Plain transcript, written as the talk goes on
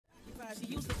She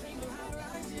used to paint no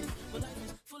high rises, but life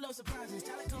is full of surprises.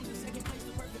 Talent comes in second place,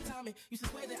 the perfect timing. Used to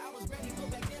swear that I was ready, but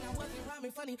back then I wasn't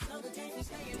rhyming. Funny, hunger came from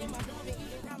staying in my dorm and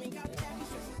eating ramen. College had me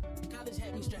stressing. College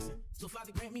had me stressing. So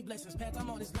Father grant me blessings. Path I'm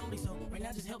on is lonely, so right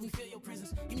now just help me feel your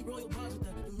presence. Give me royal bars with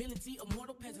the humility of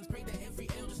mortal peasants. Pray that every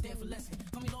elder stand for lesson.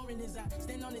 Call me Lauren as I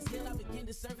stand on this hill. I begin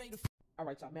to survey the. All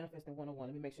right, y'all, manifesting 101.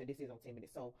 Let me make sure this is on 10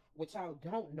 minutes. So what y'all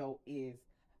don't know is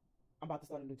I'm about to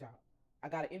start a new job. I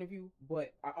got an interview,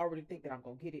 but I already think that I'm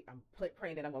going to get it. I'm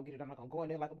praying that I'm going to get it. I'm not going to go in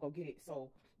there like I'm going to get it.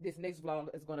 So this next vlog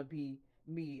is going to be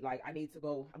me. Like, I need to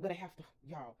go. I'm going to have to,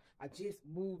 y'all, I just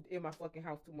moved in my fucking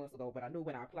house 2 months ago, but I knew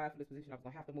when I applied for this position, I was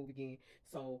going to have to move again.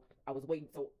 So I was waiting.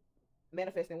 So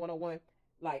manifesting 101,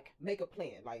 like, make a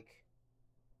plan. Like,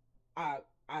 I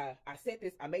set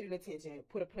this, I made an intention,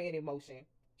 put a plan in motion.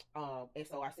 And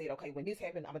so I said, okay, when this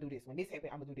happened, I'm gonna do this. When this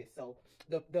happened, I'm gonna do this. So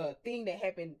the thing that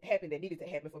happened that needed to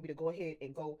happen for me to go ahead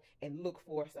and go and look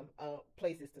for some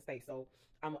places to stay. So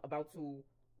I'm about to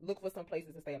look for some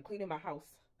places to stay. I'm cleaning my house.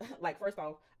 Like, first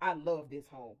off, I love this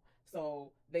home.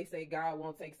 So they say God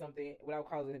won't take something without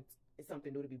causing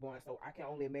something new to be born. So I can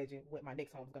only imagine what my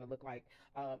next home is going to look like.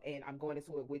 And I'm going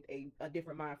into it with a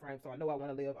different mind frame. So I know I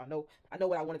want to live. I know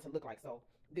what I want it to look like. So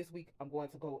this week I'm going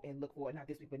to go and look for it. Not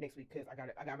this week, but next week, because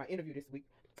I got my interview this week.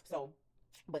 So,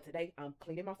 but today I'm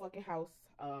cleaning my fucking house.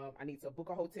 I need to book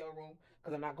a hotel room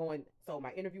because I'm not going. So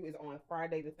my interview is on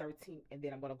Friday the 13th, and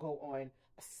then I'm going to go on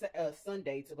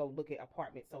Sunday to go look at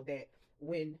apartments, so that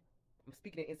when I'm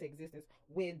speaking it into existence,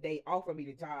 when they offer me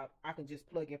the job, I can just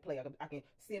plug and play. I can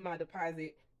send my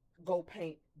deposit, go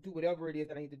paint, do whatever it is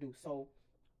that I need to do. So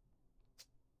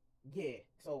yeah,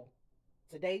 so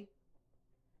today,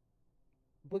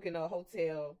 booking a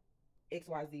hotel,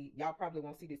 XYZ. Y'all probably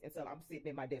won't see this until I'm sitting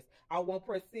at my desk. I won't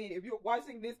press send. If you're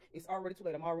watching this, it's already too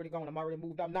late. I'm already gone. I'm already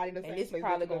moved. I'm not in the same place. And it's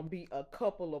probably going to be a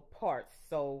couple of parts.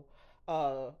 So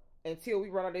until we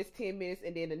run out this 10 minutes,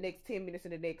 and then the next 10 minutes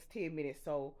and the next 10 minutes.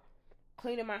 So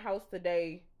cleaning my house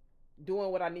today,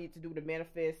 doing what I need to do to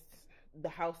manifest the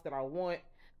house that I want.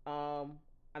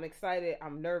 I'm excited,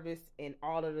 I'm nervous, and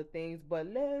all of the things, but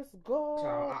let's go. So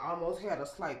I almost had a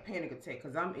slight panic attack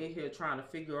because I'm in here trying to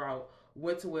figure out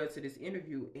what to wear to this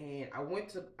interview. And I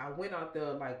went out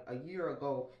there like a year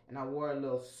ago, and I wore a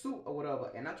little suit or whatever,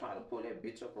 and I tried to pull that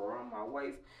bitch up around my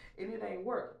waist, and it ain't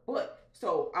work. But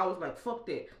so I was like, fuck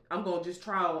that, I'm gonna just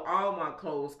try on all my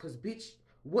clothes, because bitch,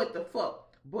 what the fuck.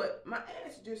 But my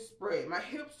ass just spread, my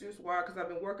hips just wide, because I've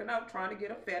been working out trying to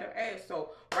get a fatter ass.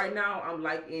 So right now I'm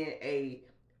like in a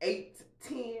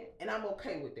 8-10, and I'm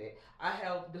okay with that. I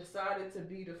have decided to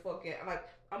be the fucking, like,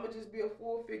 I'm gonna just be a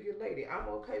full figure lady. I'm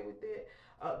okay with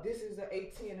that. This is an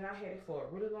 8-10, and I had it for a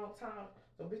really long time.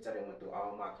 So bitch, I done went through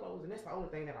all my clothes, and that's the only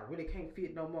thing that I really can't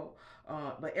fit no more.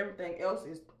 But everything else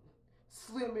is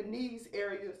slim in these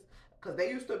areas, because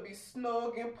they used to be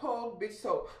snug and pulled, bitch.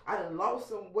 So I done lost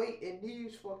some weight in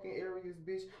these fucking areas,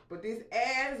 bitch. But this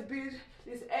ass, bitch,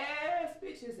 is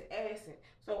assing.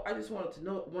 So I just wanted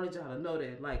y'all to know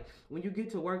that, like, when you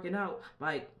get to working out,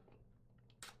 like,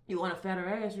 you want a fatter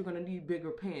ass, you're gonna need bigger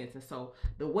pants. And so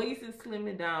the waist is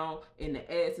slimming down and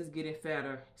the ass is getting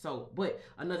fatter. So, but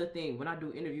another thing, when I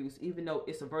do interviews, even though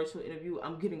it's a virtual interview,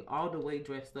 I'm getting all the way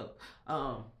dressed up.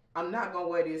 I'm not gonna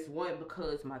wear this one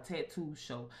because my tattoos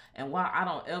show. And while I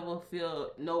don't ever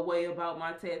feel no way about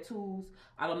my tattoos,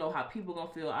 I don't know how people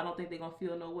gonna feel. I don't think they gonna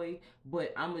feel no way.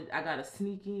 But I gotta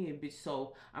sneak in, bitch.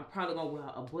 So I'm probably gonna wear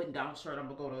a button-down shirt.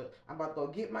 I'm about to go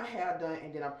get my hair done,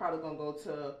 and then I'm probably gonna go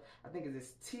to, I think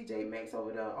it's TJ Maxx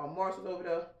over there or Marshall's over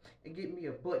there, and get me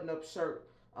a button-up shirt.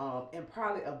 And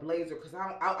probably a blazer, because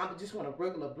I just want a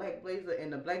regular black blazer.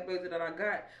 And the black blazer that I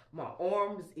got, my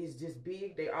arms is just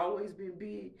big. They always been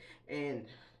big. And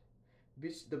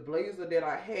bitch, the blazer that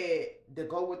I had to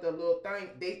go with the little thing,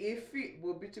 it fit.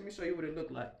 Well, bitch, let me show you what it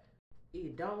looked like.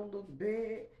 It don't look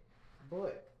bad,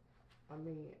 but I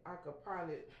mean, I could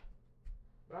probably,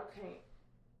 but I can't.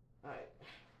 Like,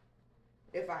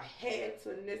 if I had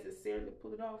to necessarily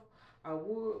pull it off, I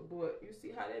would. But you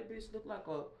see how that bitch look like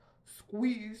a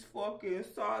squeeze fucking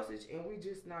sausage, and we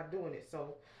just not doing it.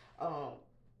 So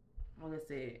like I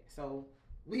said, so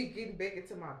we getting back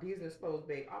into my business clothes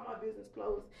bag. All my business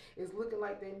clothes is looking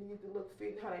like they need to look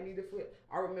fit, how they need to fit.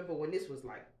 I remember when this was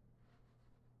like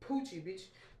poochie, bitch,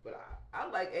 but I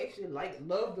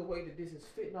love the way that this is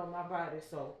fitting on my body.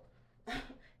 So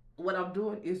what I'm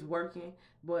doing is working.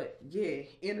 But yeah,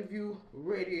 interview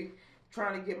ready,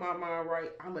 trying to get my mind right.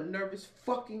 I'm a nervous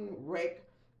fucking wreck.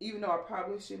 Even though I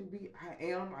probably shouldn't be, I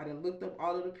am. I done looked up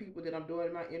all of the people that I'm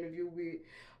doing my interview with.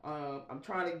 I'm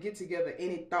trying to get together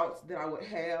any thoughts that I would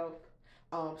have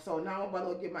So now I'm about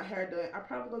to go get my hair done. I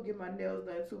probably gonna get my nails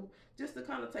done too, just to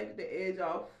kind of take the edge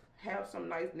off. Have some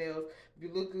nice nails. You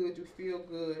look good, you feel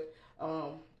good.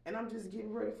 And I'm just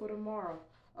getting ready for tomorrow.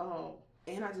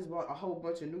 And I just bought a whole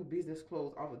bunch of new business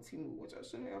clothes off of Temu, which I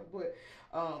shouldn't have, but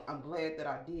I'm glad that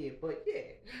I did. But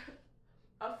yeah,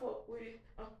 I fuck with it.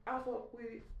 I fuck with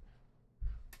it.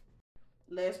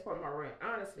 Last part of my rant.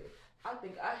 Honestly, I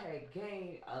think I had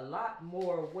gained a lot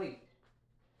more weight.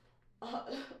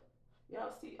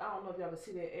 Y'all see, I don't know if y'all can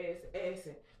see that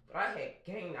assing, but I had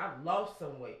gained, I've lost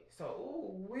some weight. So,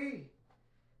 ooh wee.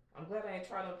 I'm glad I ain't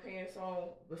tried no pants on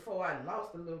before I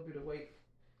lost a little bit of weight.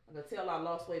 I can tell I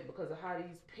lost weight because of how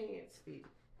these pants fit.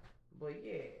 But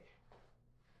yeah.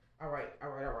 Alright.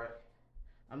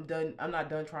 I'm done. I'm not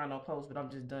done trying on clothes, but I'm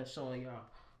just done showing y'all.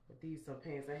 But these some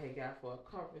pants I had got for a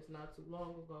conference not too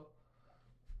long ago.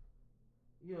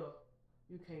 Yeah.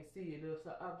 You can't see it. It's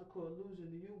an optical illusion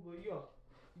to you, but yeah.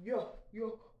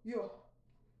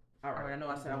 Alright, I know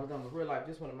I said I was on the real life.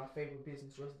 This is one of my favorite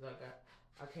business dresses I got.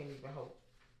 I can't even hold.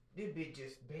 This bitch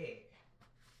just bad.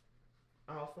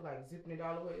 I don't feel like zipping it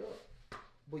all the way up.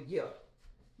 But yeah.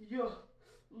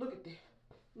 Look at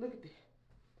that.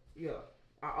 Yeah.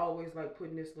 I always like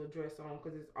putting this little dress on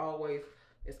because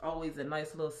it's always a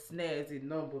nice little snazzy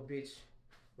number, bitch.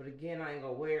 But again, I ain't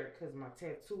gonna wear it because my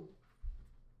tattoo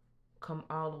come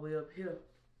all the way up here.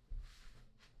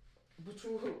 But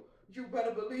you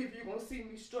better believe you're gonna see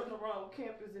me strutting around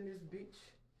campus in this bitch.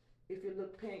 If it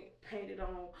look painted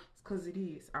on, it's cause it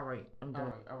is. Alright, I'm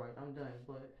done. Alright, I'm done.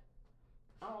 But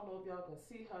I don't know if y'all can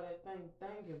see how that thing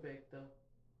thangin' back though.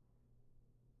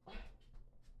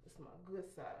 It's my good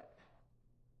side.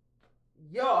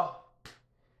 Yeah,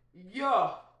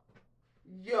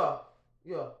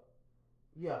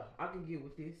 I can get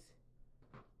with this.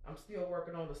 I'm still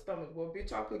working on the stomach, boy.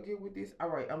 Bitch, I could get with this.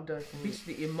 Alright, I'm done. Bitch,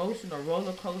 the emotional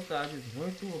roller coaster I just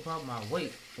went through about my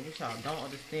weight. Which y'all don't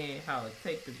understand how it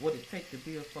takes what it takes to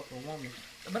be a fucking woman.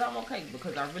 But I'm okay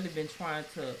because I've really been trying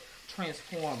to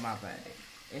transform my body.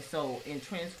 And so in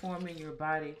transforming your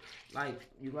body, like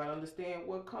you gotta understand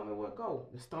what come and what go.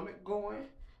 The stomach going,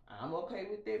 I'm okay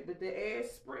with that, but the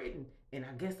ass spreading. And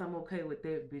I guess I'm okay with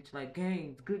that, bitch. Like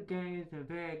gains, good gains and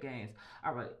bad gains.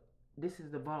 Alright. This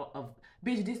is the ball of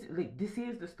bitch. This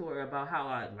is the story about how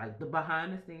I like the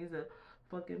behind the scenes of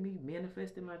fucking me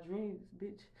manifesting my dreams,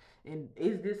 bitch. And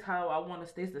is this how I want to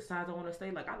stay? Is the size I want to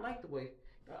stay? Like I like the way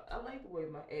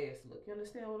my ass look. You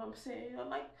understand what I'm saying? I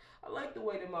like the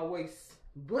way that my waist,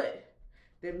 but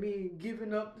that means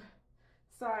giving up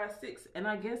size 6. And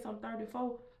I guess I'm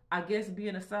 34. I guess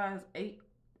being a size 8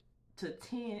 to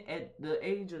 10 at the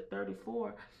age of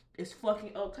 34 is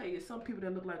fucking okay. It's some people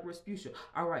that look like Rasputia.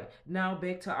 Alright, now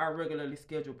back to our regularly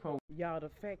scheduled program. Y'all, the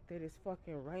fact that it's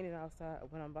fucking raining outside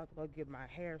when I'm about to go get my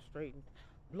hair straightened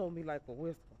blow me like a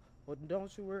whistle. But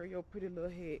don't you worry your pretty little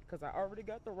head, because I already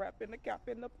got the wrap and the cap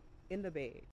in the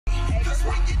bag. Cause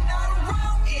when you're not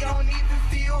around, it don't even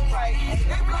feel right.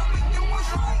 They probably do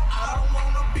what's right. I don't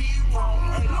wanna be wrong.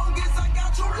 As long as I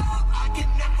got your love, I can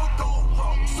never go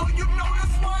wrong. So you know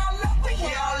that's why I love her.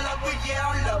 Yeah, I love her. Yeah,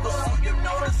 I love her. So you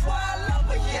know that's why I love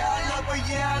her. Yeah, I love her.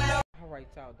 Yeah, I love her. Alright,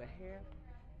 y'all, the hair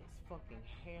is fucking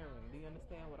herring. Do you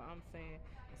understand what I'm saying?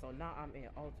 And so now I'm in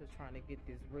Ulta trying to get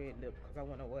this red lip because I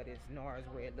want to wear this NARS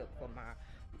red lip for my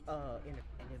and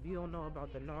if you don't know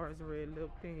about the NARS red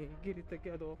lip thing, get it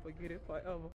together or forget it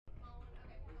forever.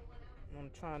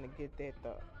 I'm trying to get that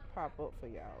to pop up for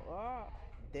y'all. Ah,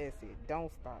 that's it.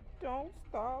 Don't stop.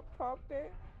 Pop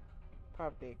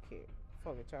that kid.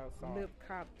 Fuck it, y'all. Sorry. Lip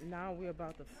cop. Now we're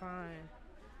about to find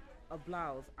a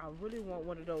blouse. I really want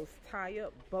one of those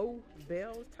tie-up bow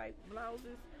bells type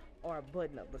blouses or a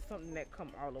button-up, but something that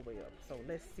come all the way up. So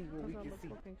let's see what we can see.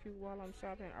 Fucking cute while I'm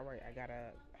shopping. All right, I got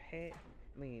a hat.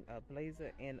 A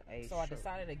blazer and a shirt. I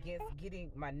decided against getting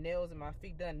my nails and my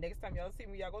feet done. Next time y'all see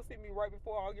me, y'all gonna see me right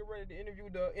before I'll get ready to interview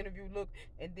the interview look,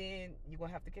 and then you're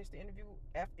gonna have to catch the interview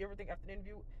everything after the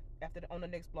interview on the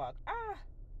next vlog.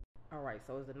 Alright,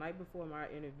 so it's the night before my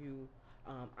interview.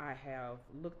 I have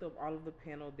looked up all of the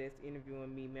panel that's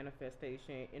interviewing me,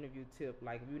 manifestation, interview tip.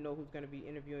 Like, if you know who's going to be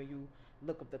interviewing you,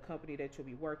 look up the company that you'll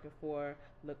be working for,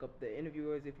 look up the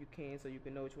interviewers if you can so you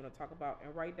can know what you want to talk about,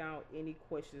 and write down any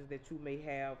questions that you may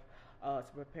have to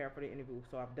prepare for the interview.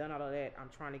 So I've done all of that. I'm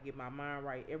trying to get my mind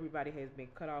right. Everybody has been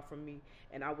cut off from me,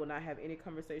 and I will not have any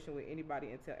conversation with anybody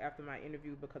until after my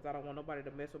interview because I don't want nobody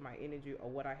to mess with my energy or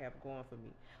what I have going for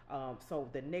me. So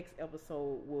the next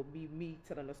episode will be me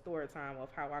telling the story time of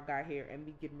how I got here and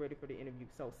me getting ready for the interview.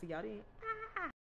 So see y'all then.